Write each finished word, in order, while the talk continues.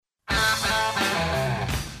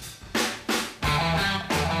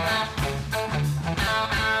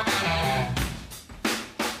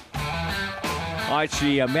It's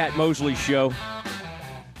the Matt Mosley Show.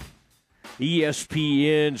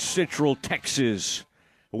 ESPN Central Texas.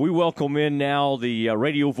 We welcome in now the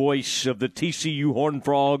radio voice of the TCU Horned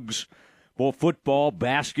Frogs. Boy, football,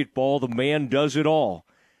 basketball, the man does it all.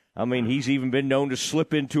 I mean, he's even been known to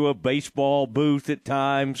slip into a baseball booth at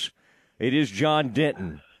times. It is John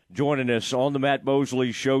Denton joining us on the Matt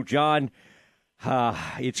Mosley Show. John,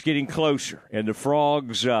 it's getting closer, and the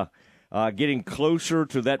Frogs getting closer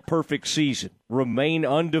to that perfect season, remain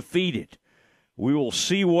undefeated. We will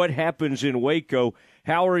see what happens in Waco.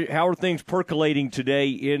 How are things percolating today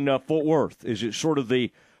in Fort Worth? Is it sort of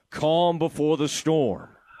the calm before the storm?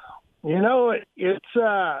 You know, it's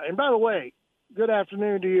and by the way, good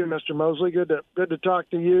afternoon to you, Mr. Mosley. Good to talk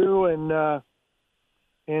to you and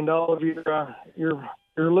all of your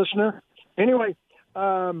listener. Anyway,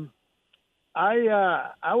 I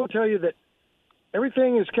will tell you that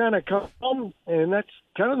everything is kind of calm, and that's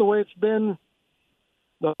kind of the way it's been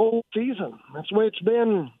the whole season. That's the way it's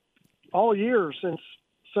been all year since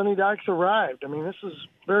Sonny Dykes arrived. I mean, this is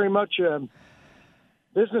very much a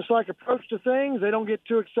business-like approach to things. They don't get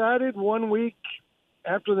too excited one week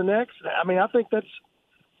after the next. I mean, I think that's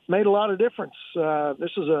made a lot of difference.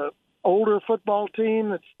 This is a older football team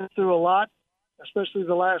that's been through a lot, especially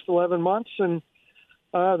the last 11 months, and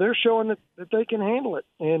they're showing that they can handle it.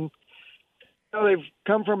 And they've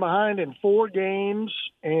come from behind in 4 games,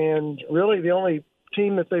 and really the only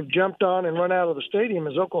team that they've jumped on and run out of the stadium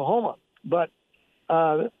is Oklahoma. But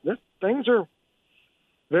things are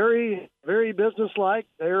very, very businesslike.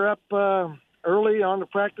 They're up early on the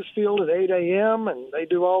practice field at 8 a.m., and they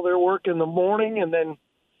do all their work in the morning and then,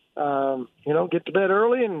 get to bed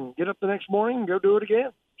early and get up the next morning and go do it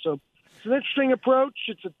again. So it's an interesting approach.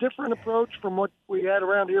 It's a different approach from what we had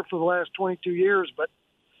around here for the last 22 years, but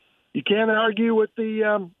you can't argue with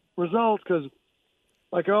the results because,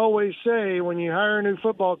 like I always say, when you hire a new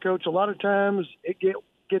football coach, a lot of times it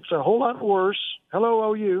gets a whole lot worse,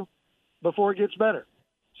 hello OU, before it gets better.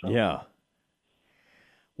 So. Yeah.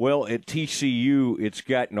 Well, at TCU, it's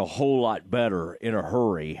gotten a whole lot better in a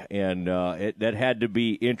hurry, and that had to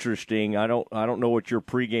be interesting. I don't know what your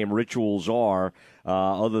pregame rituals are,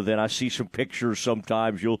 other than I see some pictures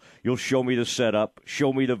sometimes. You'll show me the setup,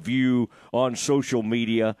 show me the view on social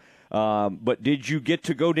media. But did you get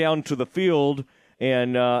to go down to the field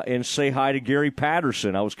and say hi to Gary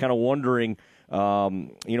Patterson? I was kind of wondering,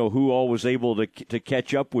 who all was able to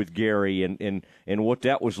catch up with Gary and what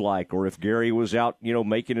that was like, or if Gary was out,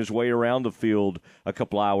 making his way around the field a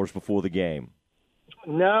couple hours before the game.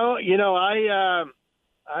 No, I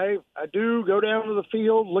do go down to the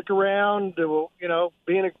field, look around.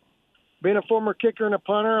 Being a former kicker and a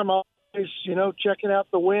punter, I'm always checking out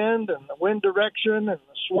the wind and the wind direction and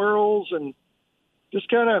the swirls, and just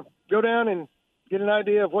kind of go down and get an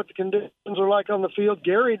idea of what the conditions are like on the field.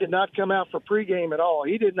 Gary did not come out for pregame at all.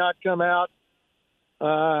 He did not come out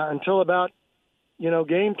until about,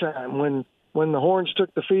 game time when the Horns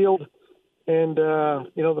took the field and,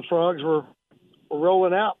 the Frogs were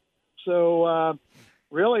rolling out. So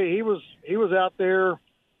really he was out there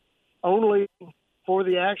only for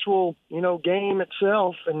the actual, game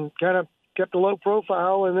itself and kind of kept a low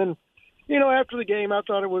profile. And then, after the game, I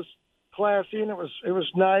thought it was classy and it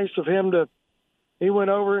was nice of him to, he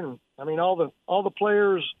went over and, all the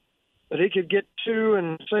players that he could get to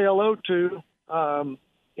and say hello to,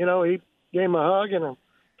 he gave him a hug and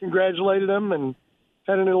congratulated him and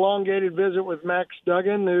had an elongated visit with Max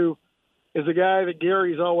Duggan, who is a guy that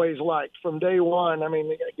Gary's always liked from day one.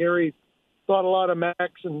 Gary thought a lot of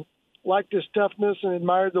Max and liked his toughness and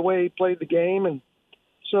admired the way he played the game. And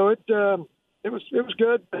so it was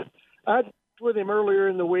good. I talked with him earlier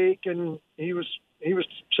in the week, and he was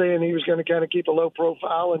saying he was going to kind of keep a low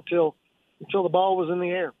profile until the ball was in the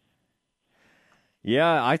air.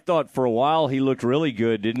 Yeah, I thought for a while he looked really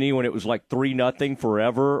good, didn't he, when it was like 3-0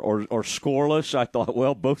 forever or scoreless? I thought,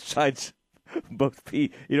 well, both sides,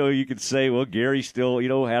 you could say, well, Gary still,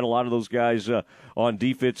 had a lot of those guys on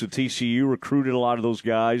defense at TCU, recruited a lot of those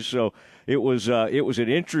guys. So it was an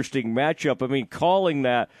interesting matchup. Calling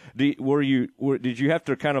that, did you have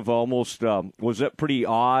to kind of almost, was that pretty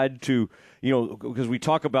odd to, because we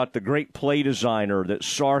talk about the great play designer that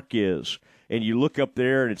Sark is, and you look up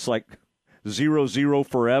there and it's like 0-0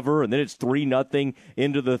 forever, and then it's 3-0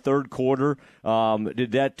 into the third quarter.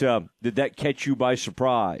 Did that catch you by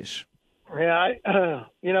surprise? Yeah,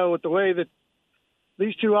 with the way that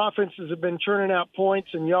these two offenses have been churning out points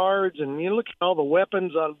and yards, and you look at all the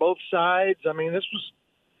weapons on both sides.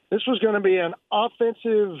 This was going to be an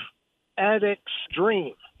offensive addict's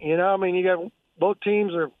dream. You got both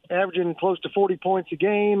teams are averaging close to 40 points a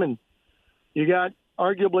game, and you got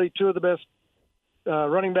arguably two of the best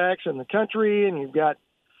running backs in the country, and you've got,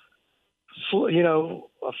 a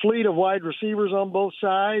fleet of wide receivers on both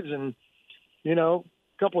sides, and, a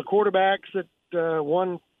couple of quarterbacks that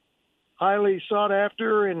one highly sought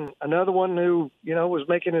after and another one who, was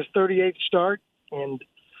making his 38th start. And,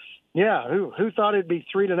 yeah, who thought it'd be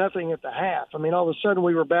 3-0 at the half? I mean, all of a sudden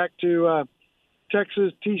we were back to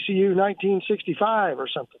Texas TCU 1965 or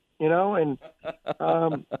something, and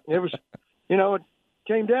it was, it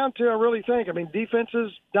came down to, I really think,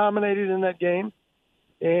 defenses dominated in that game.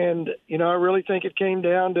 And, I really think it came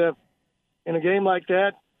down to, in a game like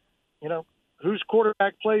that, whose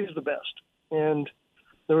quarterback plays the best. And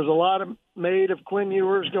there was a lot made of Quinn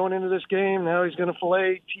Ewers going into this game. Now he's going to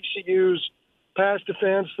fillet TCU's pass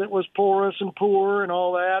defense that was porous and poor and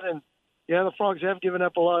all that. And, yeah, the Frogs have given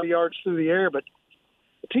up a lot of yards through the air, but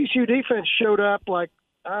the TCU defense showed up like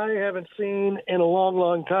I haven't seen in a long,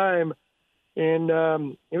 long time. And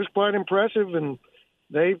it was quite impressive, and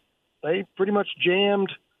they pretty much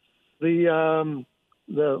jammed the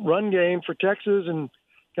run game for Texas and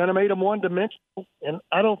kind of made them one-dimensional. And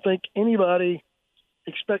I don't think anybody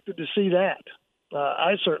expected to see that.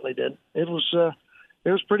 I certainly did. It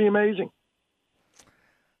was pretty amazing.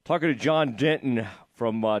 Talking to John Denton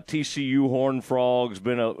from TCU Horned Frogs,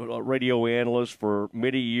 been a radio analyst for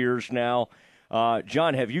many years now.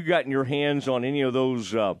 John, have you gotten your hands on any of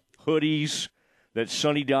those hoodies that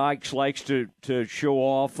Sonny Dykes likes to show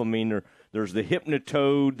off? I mean, there's the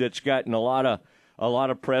Hypnotoad that's gotten a lot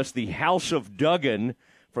of press. The House of Duggan,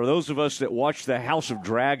 for those of us that watch the House of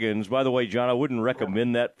Dragons. By the way, John, I wouldn't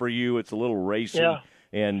recommend that for you. It's a little racy. Yeah.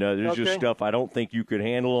 And there's just stuff I don't think you could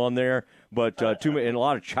handle on there. But and a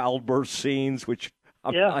lot of childbirth scenes, which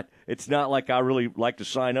it's not like I really like to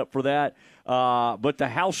sign up for that. But the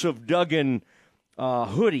House of Duggan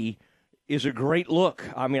hoodie is a great look.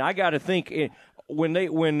 I mean, I got to think when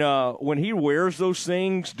he wears those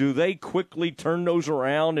things, do they quickly turn those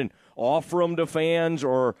around and offer them to fans,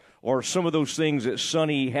 or some of those things that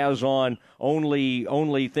Sonny has on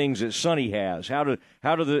only things that Sonny has? How does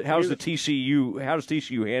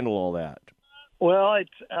TCU handle all that? Well, it's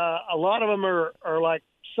a lot of them are like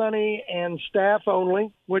Sonny and staff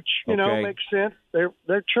only, which makes sense.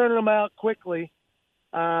 They're churning them out quickly.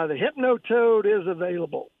 The Hypnotoad is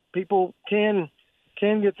available. People can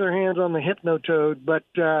get their hands on the Hypnotoad, but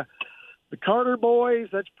the Carter Boys,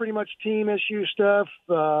 that's pretty much team issue stuff.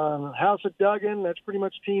 House of Duggan, that's pretty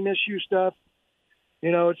much team issue stuff.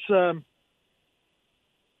 It's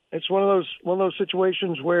one of those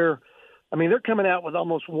situations where, they're coming out with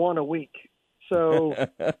almost one a week. So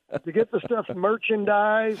to get the stuff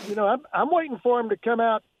merchandised, I'm waiting for them to come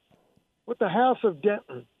out with the House of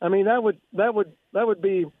Denton.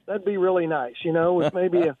 That'd be really nice, with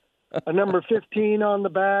maybe a number 15 on the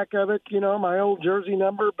back of it, my old jersey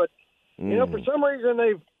number. But for some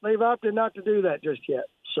reason they've opted not to do that just yet.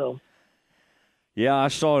 So, yeah, I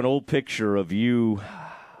saw an old picture of you.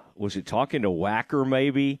 Was it talking to Wacker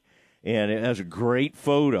maybe? And it has a great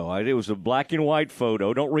photo. It was a black and white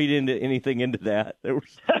photo. Don't read anything into that.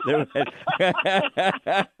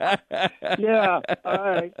 Yeah, all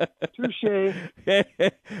right. Touche.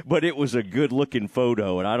 But it was a good-looking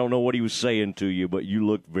photo, and I don't know what he was saying to you, but you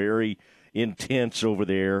looked very intense over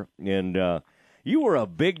there. And you were a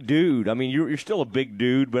big dude. You're still a big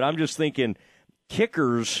dude, but I'm just thinking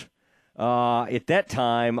kickers at that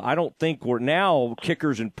time, I don't think now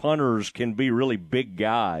kickers and punters can be really big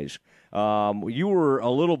guys. You were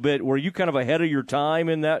were you kind of ahead of your time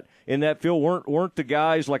in that field? Weren't the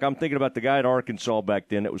guys, like I'm thinking about the guy at Arkansas back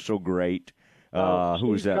then that was so great. Who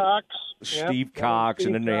was that? Cox. Steve Cox,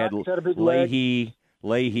 and then they had Leahy. Leg.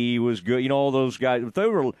 Leahy was good. All those guys.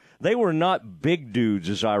 They were not big dudes,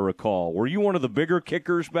 as I recall. Were you one of the bigger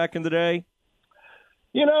kickers back in the day?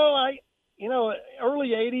 Early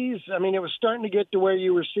 80s, it was starting to get to where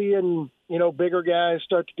you were seeing, bigger guys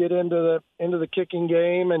start to get into the kicking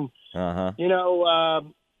game. And, I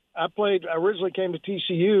originally came to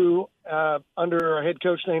TCU under a head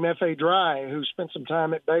coach named F.A. Dry, who spent some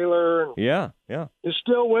time at Baylor. And yeah. is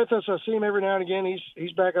still with us. I see him every now and again.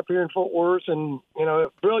 He's back up here in Fort Worth, and, a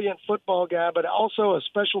brilliant football guy, but also a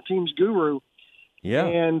special teams guru. Yeah.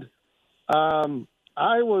 And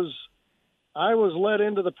I was led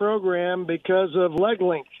into the program because of leg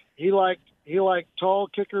length. He liked tall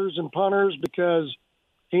kickers and punters because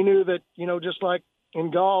he knew that, just like in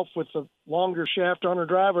golf with the longer shaft on a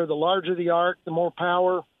driver, the larger the arc, the more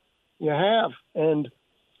power you have. And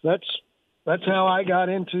that's how I got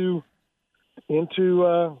into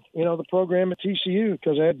the program at TCU,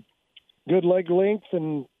 because I had good leg length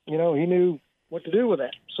and, he knew what to do with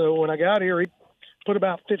that. So when I got here, he put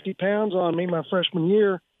about 50 pounds on me my freshman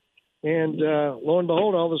year. And lo and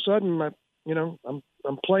behold, all of a sudden,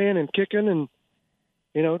 I'm playing and kicking and,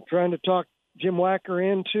 trying to talk Jim Wacker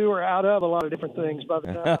into or out of a lot of different things by the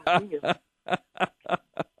time I'm seeing him.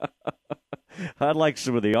 I'd like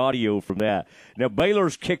some of the audio from that. Now,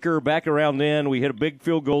 Baylor's kicker back around then, we hit a big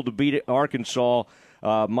field goal to beat Arkansas.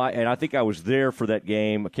 And I think I was there for that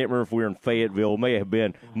game. I can't remember if we were in Fayetteville. It may have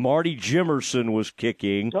been. Marty Jimerson was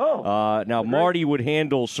kicking. Now, Marty would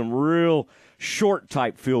handle some real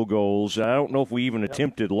short-type field goals. I don't know if we even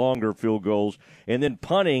attempted longer field goals. And then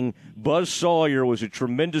punting, Buzz Sawyer was a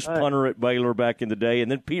tremendous punter at Baylor back in the day.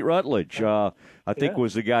 And then Pete Rutledge, I think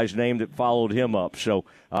was the guy's name that followed him up. So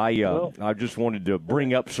I just wanted to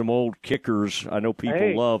bring up some old kickers I know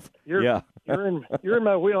people love. You're in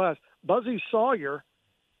my wheelhouse. Buzzy Sawyer.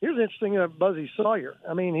 Here's the interesting thing about Buzzy Sawyer.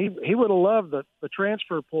 I mean, he would have loved the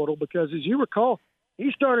transfer portal because, as you recall,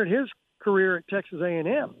 he started his career at Texas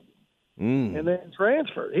A&M and then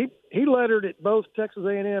transferred. He lettered at both Texas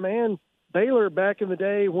A&M and Baylor back in the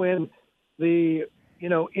day when the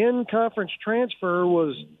in-conference transfer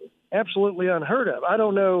was absolutely unheard of. I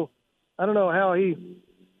don't know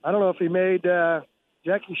if he made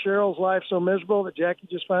Jackie Sherrill's life so miserable that Jackie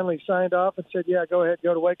just finally signed off and said, "Yeah, go ahead,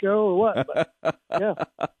 go to Waco," or what. But, yeah,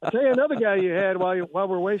 I'll tell you another guy you had while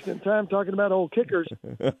we're wasting time talking about old kickers.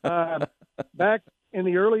 Back in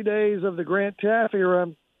the early days of the Grant Taff era,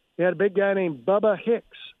 you had a big guy named Bubba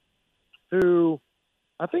Hicks, who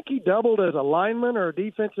I think he doubled as a lineman or a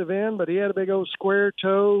defensive end, but he had a big old square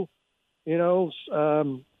toe,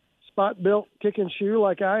 spot-built kicking shoe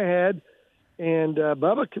like I had. And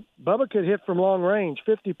Bubba could hit from long range,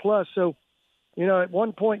 50-plus. So, at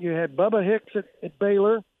one point you had Bubba Hicks at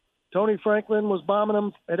Baylor. Tony Franklin was bombing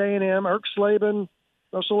them at A&M. Russell Slavin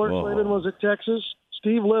was at Texas.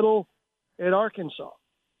 Steve Little at Arkansas.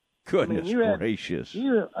 Goodness gracious. It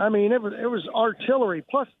was artillery.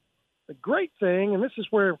 Plus, the great thing, and this is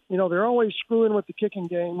where, they're always screwing with the kicking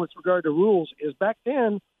game with regard to rules, is back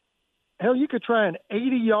then, hell, you could try an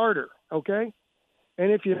 80-yarder, okay?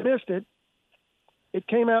 And if you missed it, it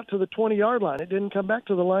came out to the 20-yard line. It didn't come back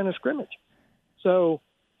to the line of scrimmage. So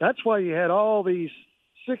that's why you had all these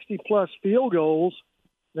 60-plus field goals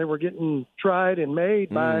that were getting tried and made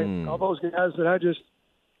by all those guys that I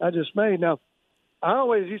just made. Now, I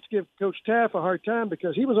always used to give Coach Taff a hard time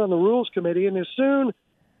because he was on the rules committee, and as soon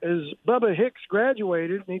as Bubba Hicks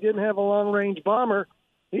graduated and he didn't have a long-range bomber,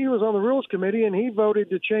 he was on the rules committee, and he voted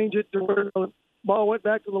to change it to where the ball went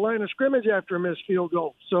back to the line of scrimmage after a missed field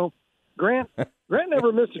goal. So Grant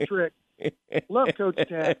never missed a trick. Love Coach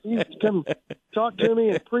Taff. He used to come talk to me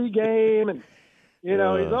in pregame, and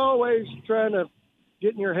he's always trying to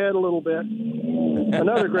get in your head a little bit.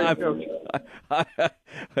 Another great coach.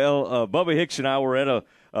 Well, Bubba Hicks and I were at a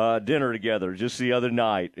dinner together just the other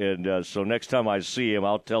night, and so next time I see him,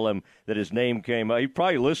 I'll tell him that his name came. He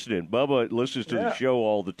probably listening. Bubba listens to the show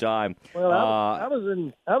all the time. Well, I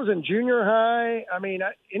was in junior high. I mean,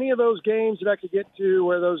 any of those games that I could get to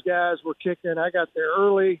where those guys were kicking, I got there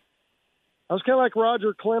early. I was kind of like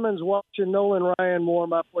Roger Clemens watching Nolan Ryan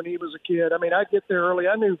warm up when he was a kid. I mean, I'd get there early.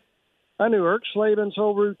 I knew Erk Slavin's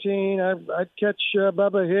whole routine. I'd catch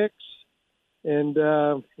Bubba Hicks. And,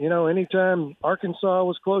 anytime Arkansas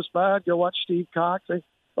was close by, I'd go watch Steve Cox.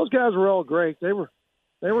 Those guys were all great. They were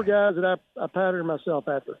guys that I patterned myself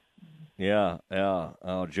after. Yeah.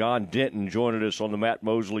 John Denton joining us on the Matt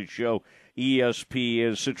Mosley Show,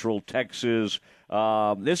 ESPN Central Texas.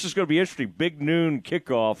 This is going to be interesting. Big noon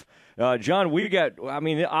kickoff. John,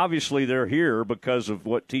 obviously they're here because of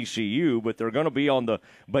what TCU, but they're going to be on the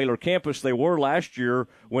Baylor campus. They were last year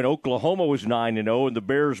when Oklahoma was 9-0 and the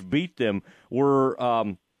Bears beat them.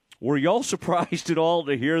 Were y'all surprised at all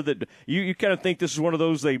to hear that? You kind of think this is one of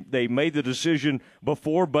those they made the decision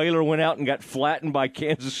before Baylor went out and got flattened by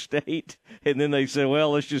Kansas State, and then they said,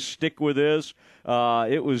 well, let's just stick with this.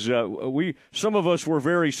 Some of us were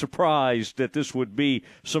very surprised that this would be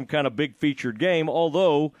some kind of big featured game,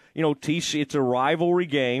 although, it's a rivalry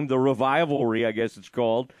game, the Revivalry, I guess it's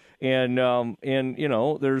called. And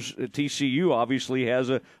there's TCU obviously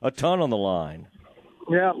has a ton on the line.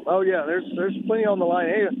 Yeah. Oh yeah. There's plenty on the line.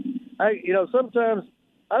 Hey, sometimes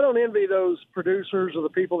I don't envy those producers or the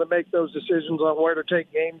people that make those decisions on where to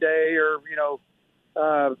take game day or,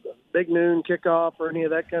 big noon kickoff or any of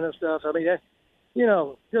that kind of stuff. I mean,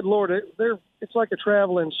 good Lord, it's like a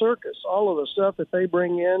traveling circus, all of the stuff that they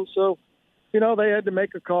bring in. So, they had to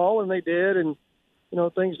make a call, and they did. And,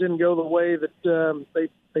 things didn't go the way that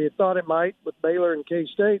they had thought it might with Baylor and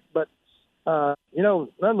K-State. But,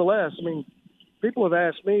 nonetheless, I mean, people have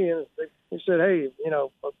asked me, and they said, hey,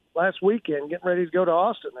 last weekend, getting ready to go to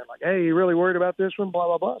Austin. They're like, hey, you really worried about this one, blah,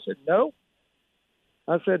 blah, blah. I said, no.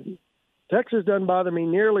 I said, Texas doesn't bother me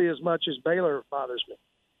nearly as much as Baylor bothers me.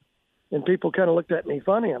 And people kind of looked at me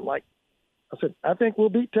funny. I said, I think we'll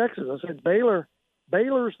beat Texas. I said,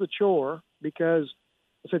 Baylor's the chore, because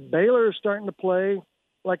I said, Baylor is starting to play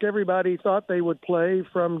like everybody thought they would play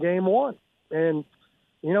from game one. And,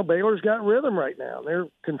 Baylor's got rhythm right now. They're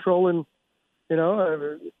controlling,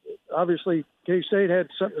 obviously K-State had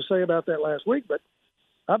something to say about that last week, but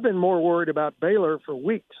I've been more worried about Baylor for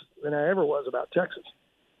weeks than I ever was about Texas.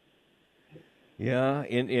 Yeah,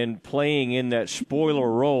 in playing in that spoiler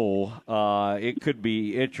role, it could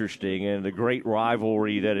be interesting, and the great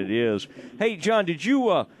rivalry that it is. Hey, John, did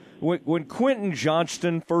you when Quentin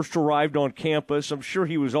Johnston first arrived on campus? I'm sure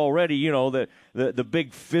he was already, the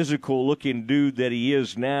big physical-looking dude that he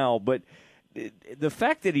is now. But the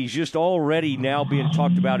fact that he's just already now being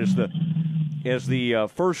talked about as the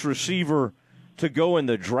first receiver to go in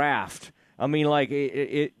the draft. I mean,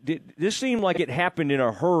 this seemed like it happened in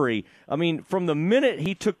a hurry. I mean, from the minute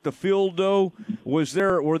he took the field, though,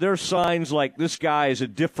 were there signs like this guy is a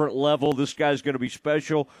different level, this guy's going to be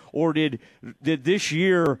special, or did this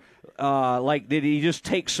year, did he just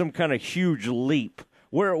take some kind of huge leap?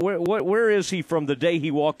 Where is he from the day he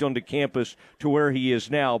walked onto campus to where he is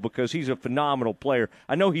now? Because he's a phenomenal player.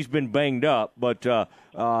 I know he's been banged up, but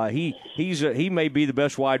he may be the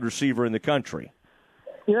best wide receiver in the country.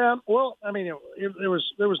 Yeah, well, I mean, there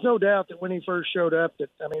was no doubt that when he first showed up that,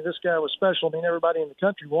 this guy was special. I mean, everybody in the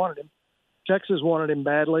country wanted him. Texas wanted him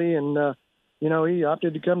badly, and, he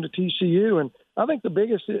opted to come to TCU. And I think the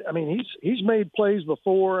biggest, he's made plays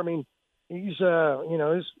before. I mean, he's,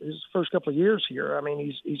 his first couple of years here,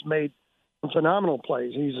 he's made some phenomenal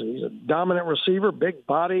plays. He's a dominant receiver, big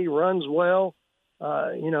body, runs well.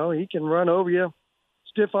 He can run over you,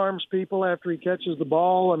 stiff arms people after he catches the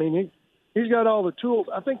ball. I mean, he's got all the tools.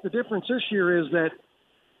 I think the difference this year is that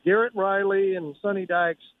Garrett Riley and Sonny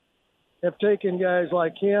Dykes have taken guys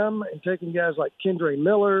like him and taken guys like Kendre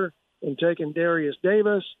Miller and taken Darius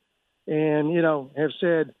Davis and, have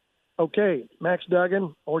said, okay, Max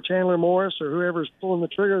Duggan or Chandler Morris or whoever's pulling the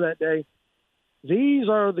trigger that day, these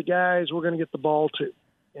are the guys we're going to get the ball to.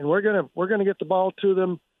 And we're going to get the ball to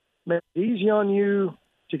them, make it easy on you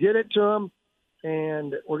to get it to them,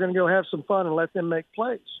 and we're going to go have some fun and let them make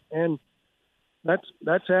plays. And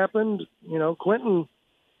that's happened. Quentin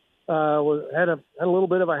had a little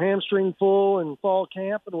bit of a hamstring pull in fall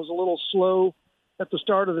camp and was a little slow at the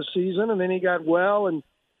start of the season, and then he got well, and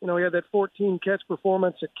he had that 14 catch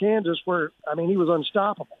performance at Kansas where he was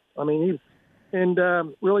unstoppable. He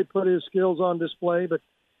really put his skills on display. But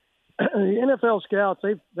the NFL scouts,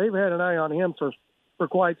 they've had an eye on him for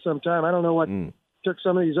quite some time. I don't know what took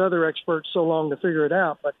some of these other experts so long to figure it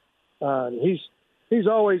out, but he's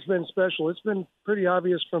always been special. It's been pretty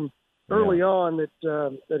obvious from early on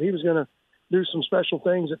that he was going to do some special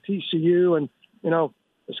things at TCU. And,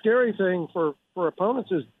 the scary thing for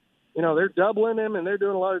opponents is, they're doubling him and they're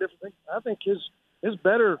doing a lot of different things. I think his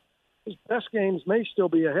best games may still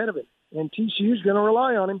be ahead of him, and TCU's going to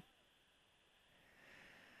rely on him.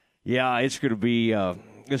 Yeah, it's going to be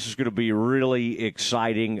this is going to be really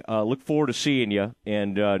exciting. Look forward to seeing you.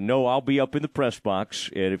 And, I'll be up in the press box.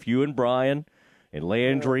 And if you and Brian – and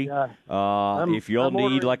Landry, if y'all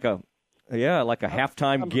need like a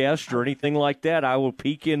halftime guest or anything like that, I will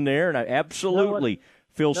peek in there and I absolutely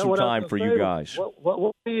fill some time for you guys. What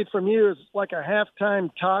we'll need from you is like a halftime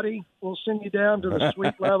toddy. We'll send you down to the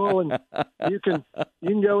suite level, and you can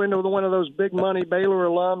go into one of those big money Baylor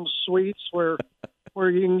alums suites where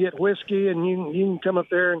you can get whiskey and you can come up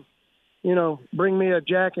there and bring me a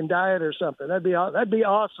Jack and Diet or something. That'd be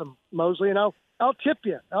awesome, Mosley, and I'll tip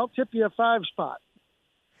you. I'll tip you a 5 spot.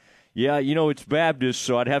 Yeah, it's Baptist,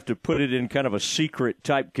 so I'd have to put it in kind of a secret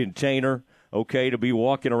type container, to be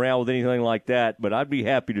walking around with anything like that. But I'd be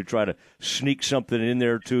happy to try to sneak something in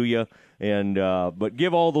there to you. And but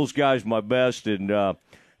give all those guys my best. And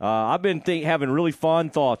I've been having really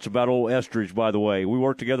fond thoughts about old Estridge, by the way. We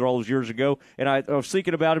worked together all those years ago, and I was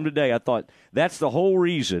thinking about him today. I thought that's the whole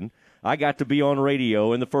reason I got to be on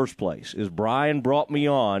radio in the first place, is Brian brought me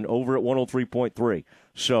on over at 103.3.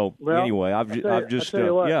 So, anyway, I've just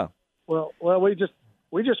yeah. Well,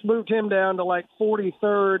 we just moved him down to like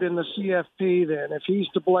 43rd in the CFP then, if he's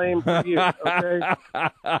to blame for you, okay?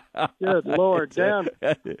 Good Lord, down.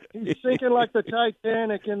 He's sinking like the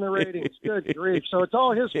Titanic in the ratings. Good grief. So it's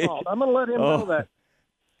all his fault. I'm going to let him know that.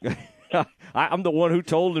 I'm the one who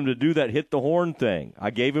told him to do that hit the horn thing. I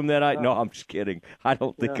gave him that. No, I'm just kidding. I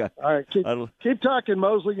don't think All right, keep talking,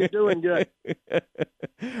 Mosley. You're doing good.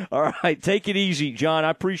 All right, take it easy, John. I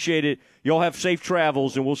appreciate it. Y'all have safe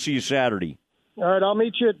travels, and we'll see you Saturday. All right, I'll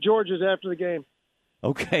meet you at George's after the game.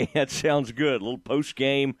 Okay, that sounds good. A little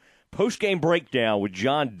post-game post-game breakdown with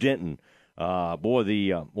John Denton. One of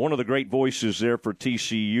the great voices there for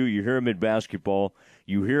TCU. You hear him in basketball,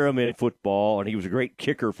 you hear him in football, and he was a great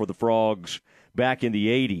kicker for the Frogs back in the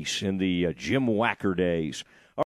 80s, in the Jim Wacker days.